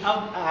 بيحميك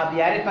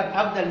بيعرفك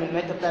أفضل من ما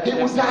أنت He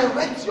will بتعرف.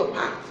 direct your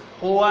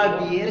path. هو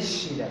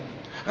بيرشدك.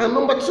 And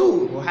number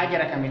 2, وحاجة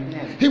رقم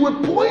 2 he will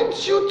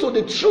point you to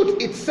the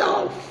truth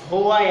itself.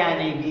 هو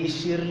يعني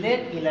بيشير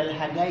لك إلى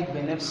الحقائق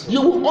بنفسه.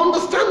 You will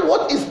understand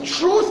what is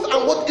truth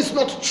and what is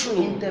not true.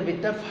 أنت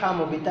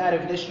بتفهم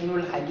وبتعرف ده شنو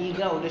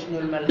الحقيقة وده شنو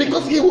الملح.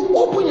 Because he will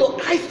open your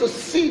eyes to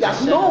see that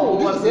no,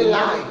 this is a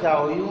lie.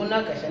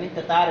 عيونك عشان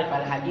أنت تعرف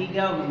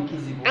الحقيقة ومن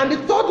كذب. And the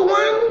third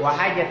one,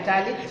 وحاجة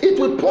الثالث it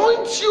will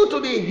point you to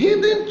the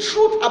hidden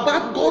truth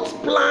about God's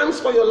plans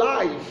for your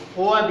life.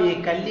 هو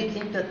بيخليك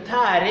أنت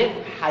تعرف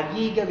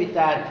حقيقة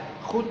بتاعت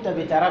خطة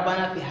بتاع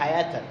ربنا في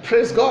حياتك.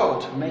 Praise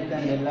God.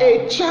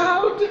 A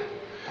child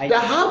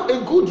that have a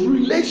good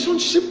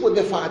relationship with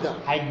the father.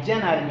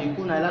 الجنة اللي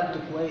بيكون علاقته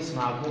كويس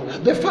مع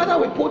أبوه. The father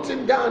will put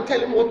him down and tell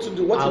him what to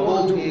do, what he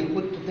want to do.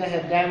 بيكون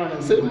تحت دائما.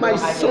 Say, my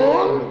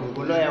son,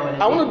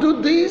 I want to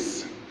do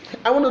this.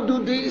 I want to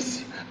do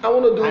this. I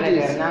want to do أنا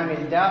this. قدر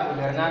نعمل ده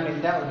وقدر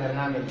نعمل ده وقدر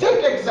نعمل ده.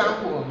 Take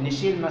example.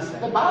 نشيل The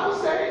مثلا. Bible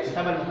says,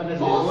 الكتاب المقدس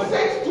God بيقول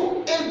says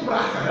to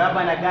Abraham.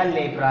 ربنا قال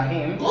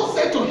لإبراهيم. God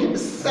said to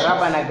himself.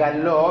 ربنا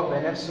قال له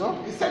بنفسه.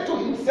 He said to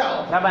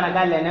himself. ربنا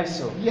قال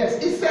لنفسه.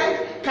 Yes, he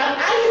said, can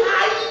I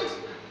hide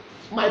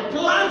my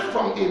plan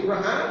from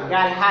Abraham?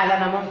 قال حال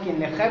أنا ممكن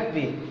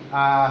نخبي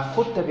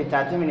خطة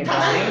بتاعتي من Can I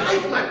إبراهيم.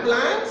 hide my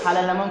plans? حال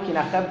أنا ممكن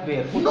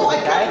أخبي No, خطة I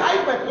can't بتاعي.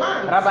 hide my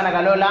plans. ربنا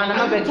قال له لا أنا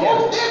ما And he بقدر.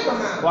 told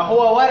Abraham,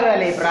 وهو ورى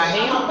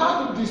لإبراهيم I'm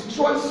about to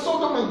destroy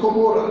Sodom and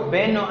Gomorrah.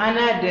 بأنه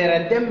أنا داير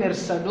أدمر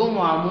سدوم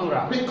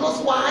وعمورة.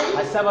 Because why?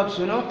 السبب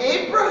شنو؟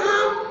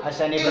 Abraham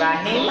عشان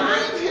إبراهيم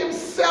inclined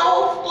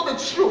himself to the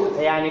truth.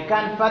 يعني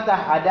كان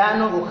فتح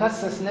أذانه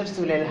وخصص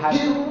نفسه للحق.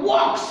 He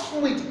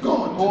walks with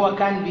God. هو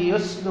كان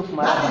بيسلك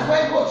مع That is ربنا.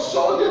 why God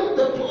showed him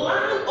the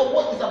plan of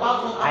what is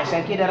about to happen.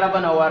 عشان كده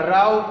ربنا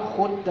وراه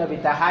خطة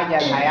بتاع حاجة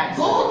اللي If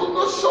هيحصل. God did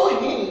not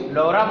show him,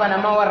 لو ربنا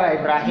ما ورى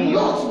إبراهيم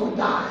Lot will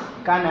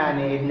die. كان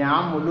يعني ابن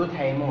عمه لوط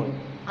هيموت.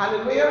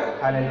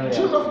 Hallelujah. Hallelujah.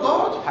 Children of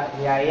God,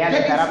 يا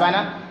عيال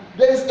ربنا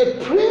there is a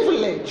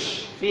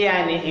privilege في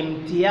يعني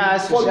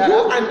امتياز for you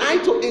وشرف and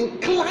I to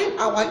incline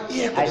our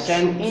ear to the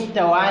عشان truth. انت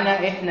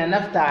وانا احنا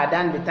نفتح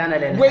اذان بتاعنا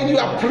When you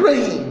are للحقيقة.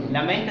 praying,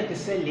 لما انت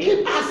تسلي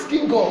keep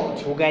asking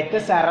God, وقاعد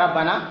تسأل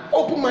ربنا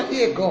open my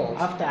ear,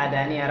 God. افتح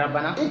اذاني يا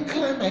ربنا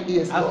Incline my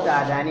ears, Lord.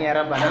 افتح اذاني يا I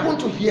ربنا want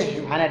to hear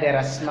you. انا داير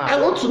I اسمع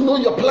want to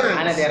know your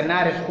انا plans. داير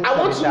نعرف I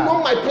want خطة to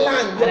know بتاعك my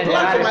plan, انا your داير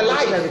plan for my نعرف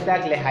life. خطة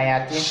بتاعك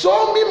لحياتي.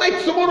 Show me my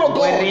tomorrow, God.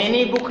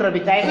 وريني بكرة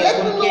بتاعي Let me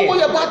هيكون know what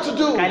كيف. you're about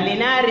to do.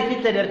 خليني اعرف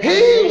انت داير He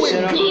تعمل will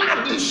شنو.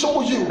 gladly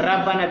show you.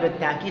 ربنا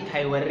بالتأكيد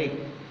هيوريك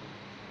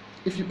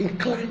If you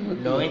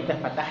incline لو your ear انت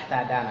فتحت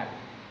اذانك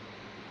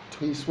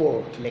to His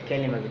word.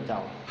 لكلمة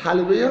بتاعه.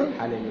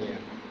 Hallelujah. هللويا.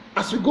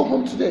 As we go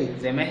home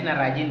today, زي ما احنا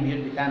راجعين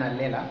بيوت بتاعنا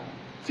الليلة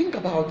think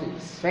about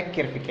this.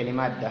 فكر في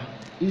كلمات ده.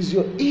 Is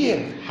your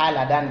ear حال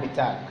اذان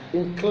بتاعك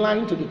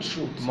inclined to the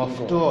truth? of God?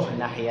 مفتوح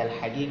ناحية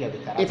الحقيقة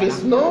بتاع If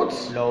it's ربنا. not,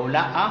 لو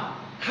لا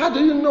how do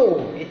you know?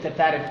 انت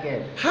بتعرف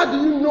كيف. How do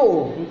you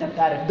know انت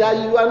بتعرف that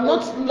you are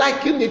not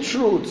liking the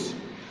truth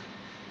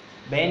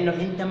بانه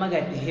انت ما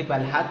قاعد تهب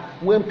الحق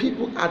when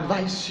people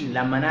advise you?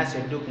 لما ناس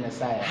يدوك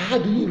نصايح. How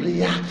do you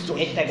react to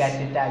انت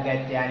it?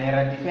 قاعد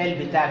يعني رد فعل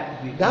بتاعك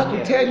That will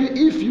بيكون tell you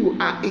if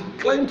you are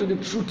inclined to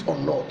the truth or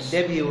not.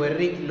 ده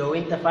بيوريك لو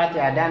انت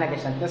فاتح اذانك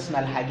عشان تسمع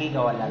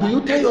الحقيقة ولا Do لا.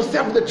 you tell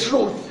yourself the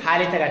truth?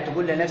 هل انت قاعد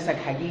تقول لنفسك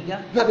حقيقة؟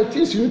 That the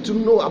things you need to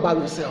know about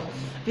yourself.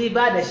 في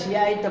بعض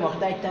اشياء انت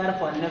محتاج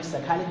تعرفها عن نفسك.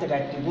 هل انت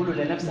قاعد تقوله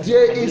لنفسك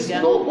There is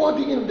الحقيقة؟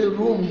 nobody in the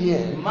room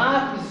here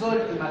ما في زول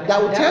في that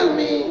will مكان tell ده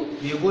me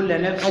بيقول I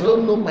لنفسه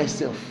don't know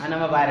myself. انا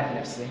ما بعرف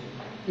نفسي.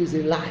 It's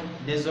a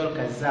lie. ده زول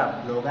كذاب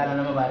لو قال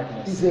انا ما بعرف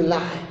It's نفسي. a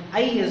lie.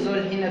 اي زول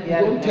هنا You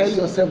بيعرف don't tell نفسه.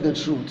 yourself the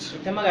truth.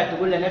 انت ما قاعد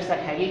تقول لنفسك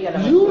حقيقة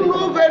لما You تقول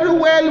know very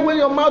well when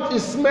your mouth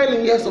is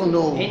smelling, yes or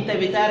no. انت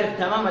بتعرف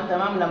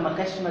تمام لما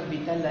كشمك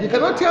بيطلع. You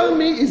cannot tell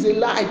me it's a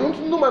lie. I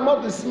don't know my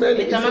mouth is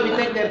smelling. انت It's ما a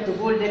lie. بتقدر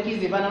تقول ده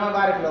كذب انا ما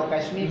بعرف لو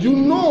كشمي. You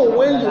know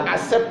when you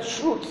accept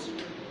truth,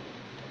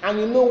 and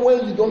you know when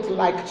you don't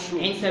like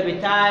truth. انت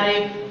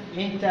بتعرف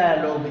انت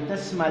لو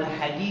بتسمع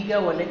الحقيقة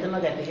ولا انت ما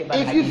قاعد تحب If you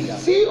الحقيقة.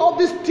 see all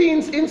these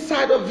things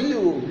inside of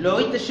you, لو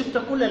انت شفت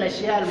كل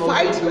الاشياء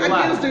fight الموجودة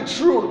against جواك the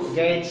truth.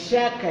 قاعد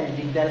شاكل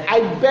ضد الحق.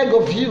 I beg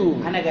of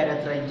you. انا قاعد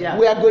اترجاك.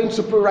 We are going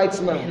to pray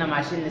right now. احنا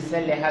ماشيين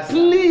نسلي هسه.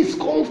 Please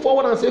come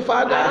forward and say,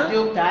 Father,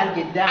 ارجوك تعال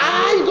قدام.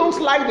 I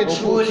don't like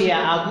the وقول truth.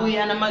 يا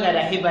ابوي انا ما قاعد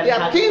احب There are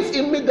الحق. things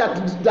in me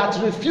that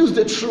refuse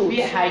the truth.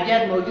 في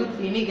حاجات موجود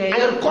فيني قاعد I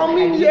am يرفض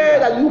coming الحقيقة. here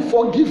that you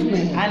forgive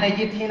me. انا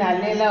جيت هنا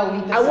الليلة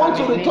وانت I want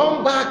to سامحني.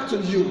 return back to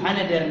you.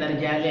 انا داير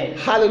نرجع لك.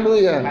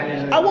 Hallelujah.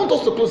 Hallelujah. I want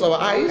us to close our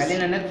eyes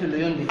خلينا نقفل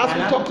العيون as we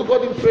بتاعنا. talk to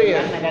God in prayer.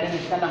 احنا قاعدين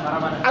نتكلم مع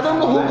ربنا. I don't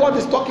know who God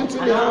is talking to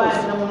in the انا ما بعرف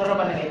house. إنه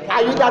ربنا قاعد يتكلم.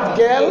 Are you that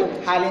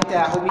girl? هل انت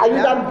يا اخوي Are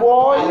you that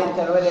boy هل انت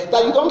الولد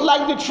that you don't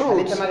like the هل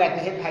انت truth? ما قاعد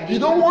تحب حقيقة؟ You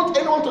don't want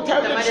anyone to tell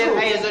انت the ما داير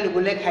اي truth. زول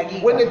يقول لك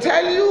حقيقة. When they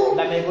tell you,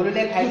 لما يقولوا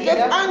لك you حقيقة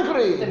get انت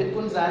angry.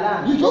 بتكون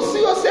زعلان. You just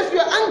see yourself,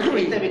 you're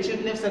انت angry.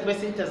 بتشوف نفسك بس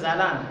انت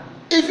زعلان.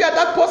 If you're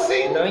that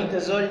person لو انت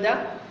زول ده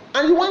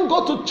and you want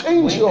God to change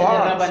وانت your داير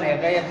heart, ربنا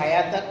يغير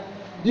حياتك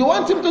You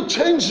want him to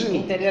change you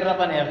انت دير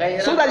ربنا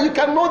يغيرك so that you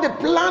can know the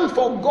plan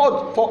for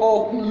God,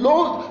 for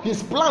know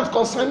his plans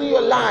concerning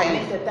your عشان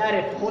life. انت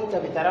تعرف خطة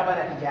بتاع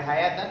ربنا تجاه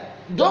حياتك.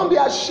 Don't be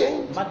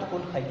ashamed. ما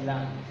تكون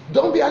خجلان.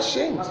 Don't be ما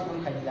ashamed.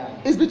 تكون خجلان.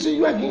 It's between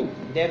you and him.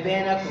 ده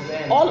بينك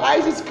وبينه. All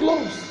eyes is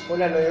closed.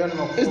 كل العيون It's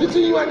مقفولة.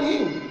 between you and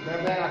him. ده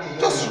بينك وبينه.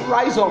 Just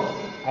rise up.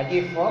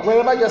 أجيب فوق.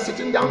 Wherever you're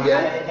sitting down there,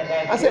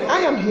 I say, I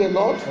am here,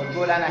 Lord.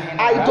 وتقول أنا هنا.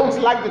 I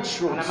don't like the أنا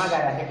truth. ما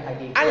قاعد أحب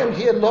حقيقة. I am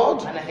here,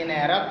 Lord. أنا هنا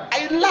يا رب.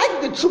 I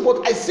like the truth,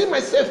 but I see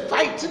myself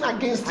fighting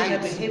against أنا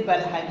it. بحب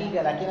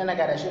الحقيقة لكن أنا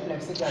قاعد أشوف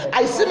نفسي قاعد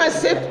I see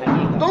myself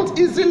don't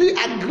easily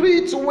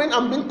agree to when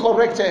I'm being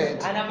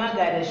corrected. أنا ما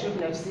قاعد أشوف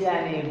نفسي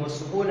يعني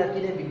بسهولة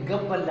كده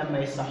بتقبل لما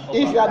يصحوا.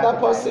 If you are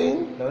that person,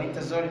 لو أنت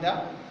زول ده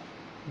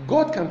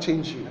God can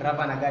change you.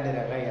 ربنا قادر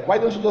يغير. Why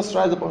don't you just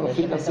rise up on your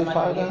feet and say,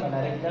 Father,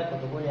 أنا رجلك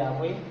وتقول يا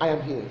أبوي I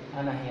am here.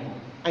 أنا هنا.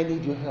 I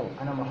need your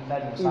help. أنا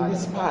محتاج In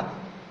this مساعدة. path,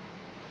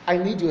 I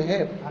need your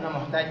help. أنا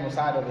محتاج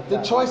مساعدة The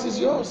بتاعك. choice is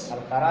yours.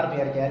 القرار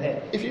بيرجع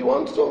لك. If you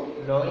want to,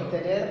 لو أنت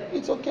دير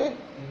it's okay.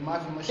 ما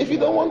في مشكلة. If you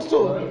don't want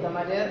لو to, أنت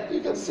ما دير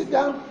you can sit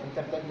down.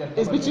 أنت بتقدر.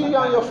 It's between you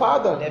and your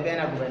father. ده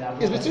بينك وبين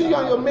أبوك. It's between you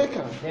and your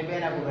maker. ده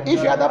بينك وبين.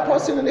 If you are that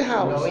person in the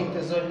لو house أنت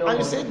زول and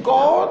you say,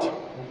 God,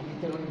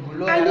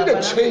 I need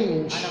a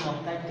change. أنا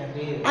محتاج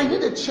تغيير. I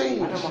need a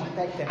change. أنا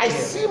محتاج I تغيير.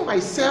 see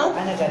myself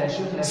أنا قاعد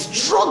أشوف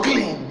نفسي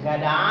struggling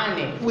قاعد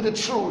أعاني with the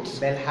truth.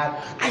 بالحق.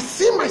 I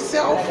see أنا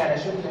myself قاعد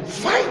أشوف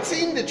نفسي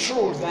fighting the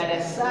truth. قاعد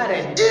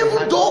أسارع.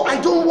 Even though I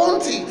don't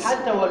want it,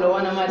 حتى ولو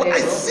أنا ما but I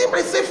دايره. see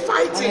myself أنا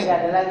fighting.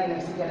 قاعد ألاقي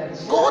نفسي قاعد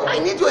أشتغل. God, I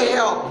need your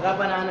help.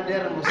 ربنا أنا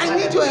داير I المساعدة.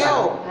 need your بتاعك.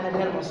 help. أنا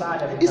داير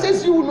مساعدة. He بتاعك.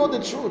 says you will know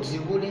the truth.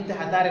 يقول أنت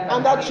حتعرف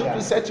And that الحقيقة. truth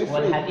will set you free.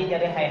 والحقيقة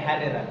دي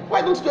هيحررك.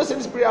 Why don't you just say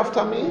this prayer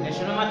after me? ليش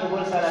ما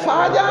تقول صلاة؟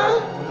 Father,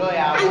 قول له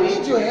يا I أبوي،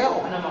 need your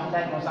help. أنا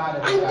محتاج مساعدة.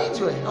 I بتاعك. need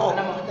your help.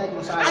 أنا محتاج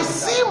مساعدة. I بتاعك.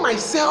 see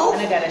myself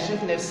أنا قاعد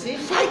أشوف نفسي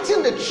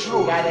fighting the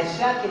truth. قاعد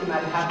أشاكل مع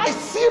الحق. I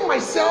see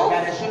myself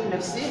قاعد أشوف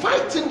نفسي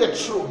fighting the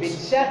truth.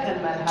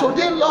 بتشاكل مع الحق.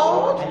 Today,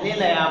 Lord,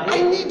 الليلة يا I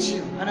أبوي need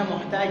you أنا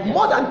محتاج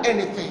more than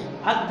anything.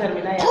 أكثر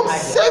من أي Come حاجة.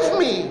 save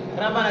me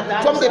ربنا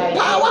تعالى from the ساعدني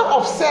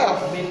power of self.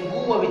 من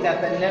قوة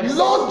بتاعت النفس.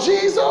 Lord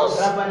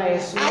Jesus, ربنا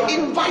يسوع I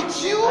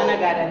invite you أنا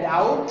قاعد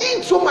أدعوك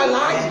into my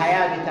life.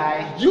 الحياة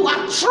بتاعي. You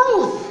are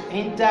truth.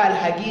 أنت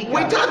الحقيقة.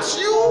 Without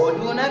you,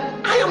 ودونك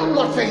I am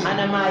nothing.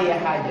 أنا ما أي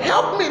حاجة.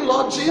 Help me,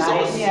 Lord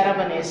ساعدني Jesus. يا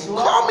ربنا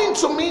يسوع. Come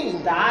into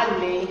me. تعال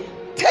لي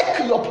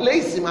Take your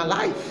place in my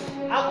life.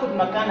 أخذ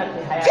مكانك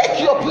في حياتي. Take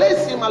your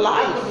place in my أخذ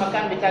life.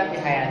 مكان بتاعك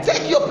في حياتي.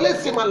 Take your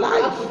place in my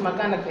life. أخذ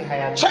مكانك في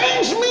حياتي.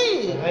 Change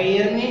me.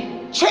 غيرني.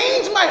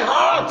 Change my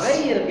heart.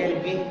 غير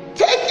قلبي.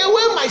 Take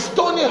away my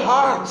stony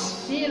heart.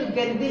 شيل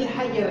قلبي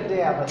الحجر ده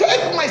يا بطل.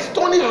 Take my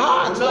stony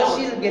heart, لو Lord.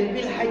 شيل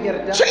قلبي الحجر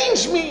ده.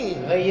 Change me.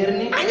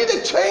 غيرني. I need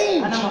a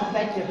change. أنا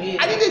محتاج تغيير.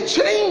 I need a أنا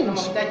change.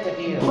 محتاج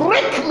تغيير.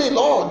 Break me,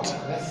 Lord.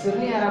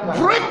 غسرني يا رب.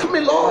 Break me,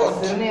 Lord.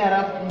 غسرني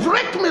يا رب.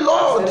 Break me,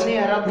 Lord.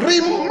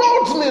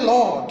 Remold me,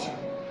 Lord.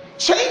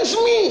 Change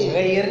me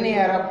غيرني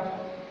يا رب.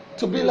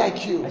 to be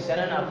like you. عشان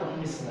أنا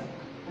أكون مثلك.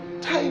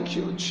 Thank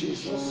you,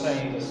 Jesus. شكرا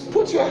يا يسوع.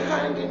 Put your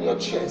hand in your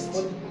chest.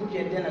 خد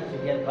يدينك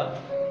في قلبك.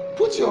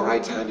 Put your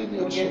right hand in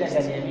your خد يدك chest.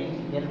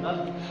 اليمين في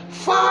قلبك.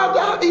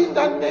 Father, in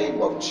the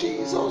name of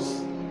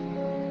Jesus,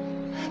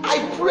 I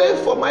pray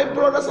for my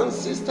brothers and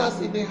sisters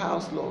in the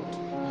house, Lord.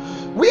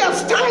 We are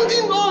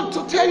standing, Lord,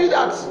 to tell you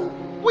that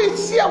we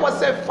see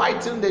ourselves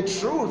fighting the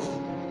truth.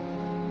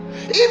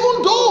 Even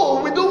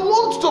though we don't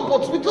want to,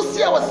 but we just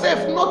see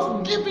ourselves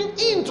not giving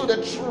in to the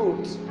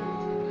truth.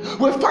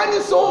 We find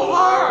it so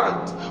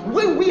hard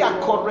when we are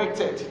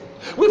corrected.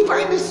 We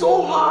find it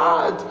so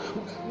hard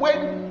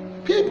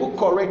when people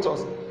correct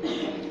us.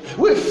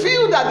 We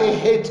feel that they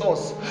hate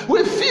us.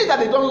 We feel that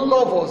they don't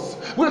love us.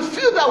 We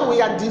feel that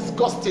we are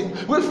disgusting.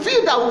 We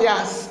feel that we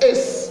are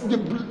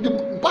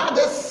the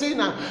baddest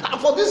sinner.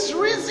 And for this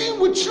reason,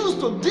 we choose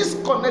to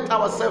disconnect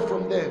ourselves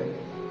from them.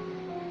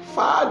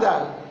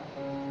 Father,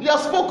 you have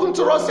spoken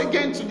to us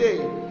again today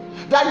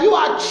that you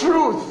are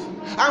truth.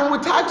 And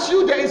without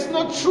you, there is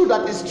no truth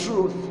that is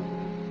truth.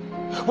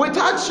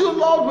 Without you,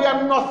 Lord, we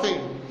are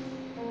nothing.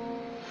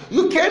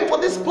 You came for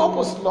this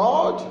purpose,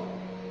 Lord.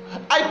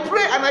 I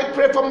pray and I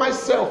pray for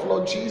myself,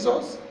 Lord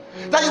Jesus,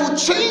 that you will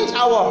change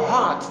our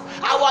hearts,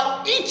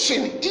 our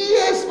itching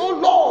ears, oh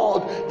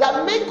Lord,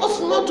 that make us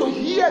not to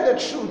hear the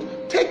truth.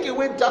 Take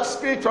away that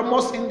spirit from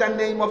us in the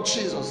name of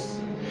Jesus.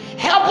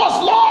 Help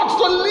us, Lord,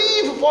 to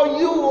live for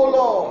you, oh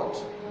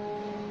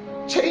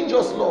Lord. Change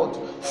us, Lord.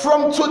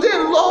 From today,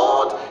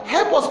 Lord,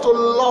 help us to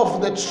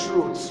love the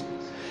truth.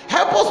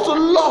 Help us to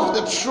love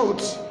the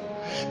truth.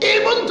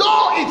 Even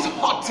though it's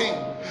hurting,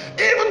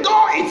 even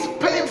though it's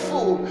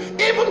painful,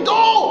 even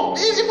though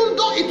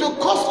it will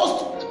cost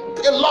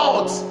us a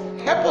lot,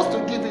 help us to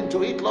give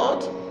into it,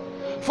 Lord.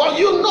 For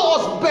you know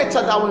us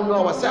better than we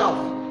know ourselves.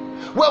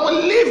 When we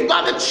live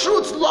by the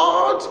truth,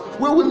 Lord,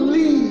 we will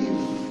live.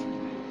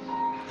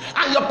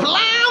 And your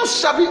plans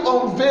shall be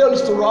unveiled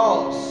to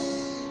us.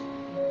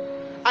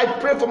 I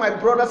pray for my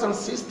brothers and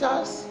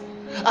sisters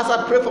as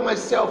I pray for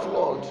myself,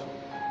 Lord.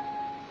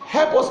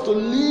 Help us to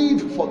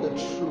live for the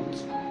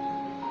truth.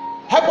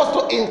 Help us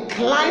to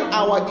incline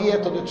our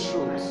ear to the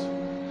truth.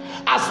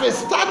 As we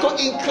start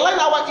to incline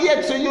our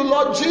ear to you,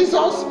 Lord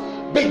Jesus,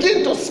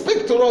 begin to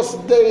speak to us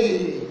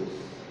daily.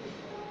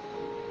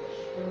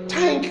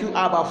 Thank you,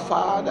 Abba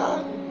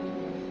Father.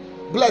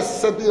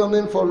 Blessed be your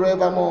name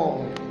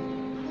forevermore.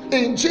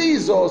 In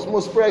Jesus'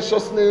 most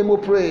precious name we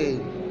pray.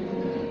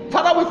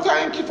 Father, we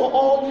thank you for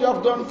all you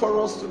have done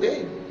for us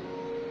today.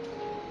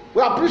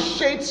 We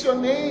appreciate your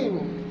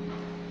name.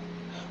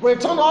 We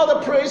return all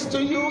the praise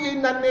to you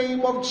in the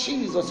name of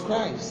Jesus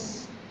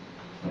Christ.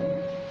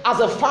 As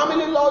a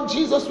family, Lord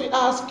Jesus, we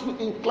ask you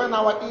to incline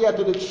our ear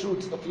to the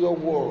truth of your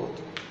word.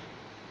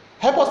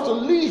 Help us to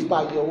live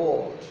by your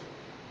word.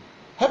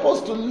 Help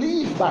us to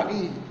live by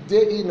it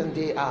day in and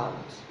day out.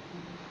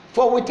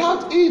 For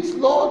without it,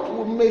 Lord,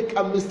 we'll make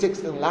mistakes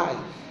in life.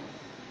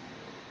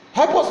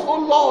 Help us,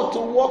 oh Lord,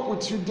 to walk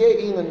with you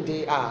day in and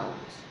day out.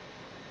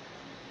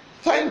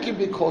 Thank you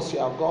because you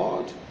are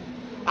God.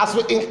 As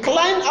we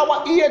incline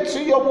our ear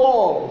to your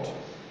word,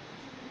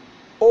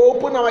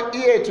 open our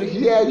ear to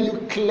hear you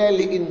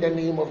clearly in the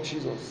name of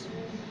Jesus.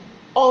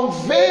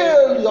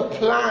 Unveil your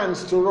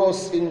plans to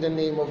us in the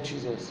name of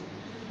Jesus,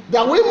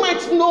 that we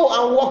might know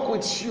and walk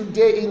with you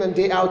day in and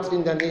day out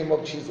in the name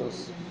of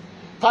Jesus.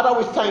 Father,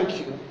 we thank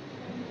you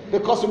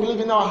because we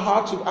believe in our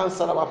heart you've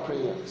answered our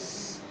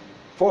prayers.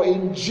 For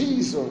in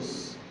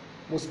Jesus'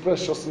 most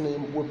precious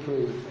name we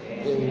pray.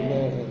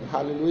 Amen.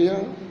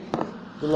 Hallelujah.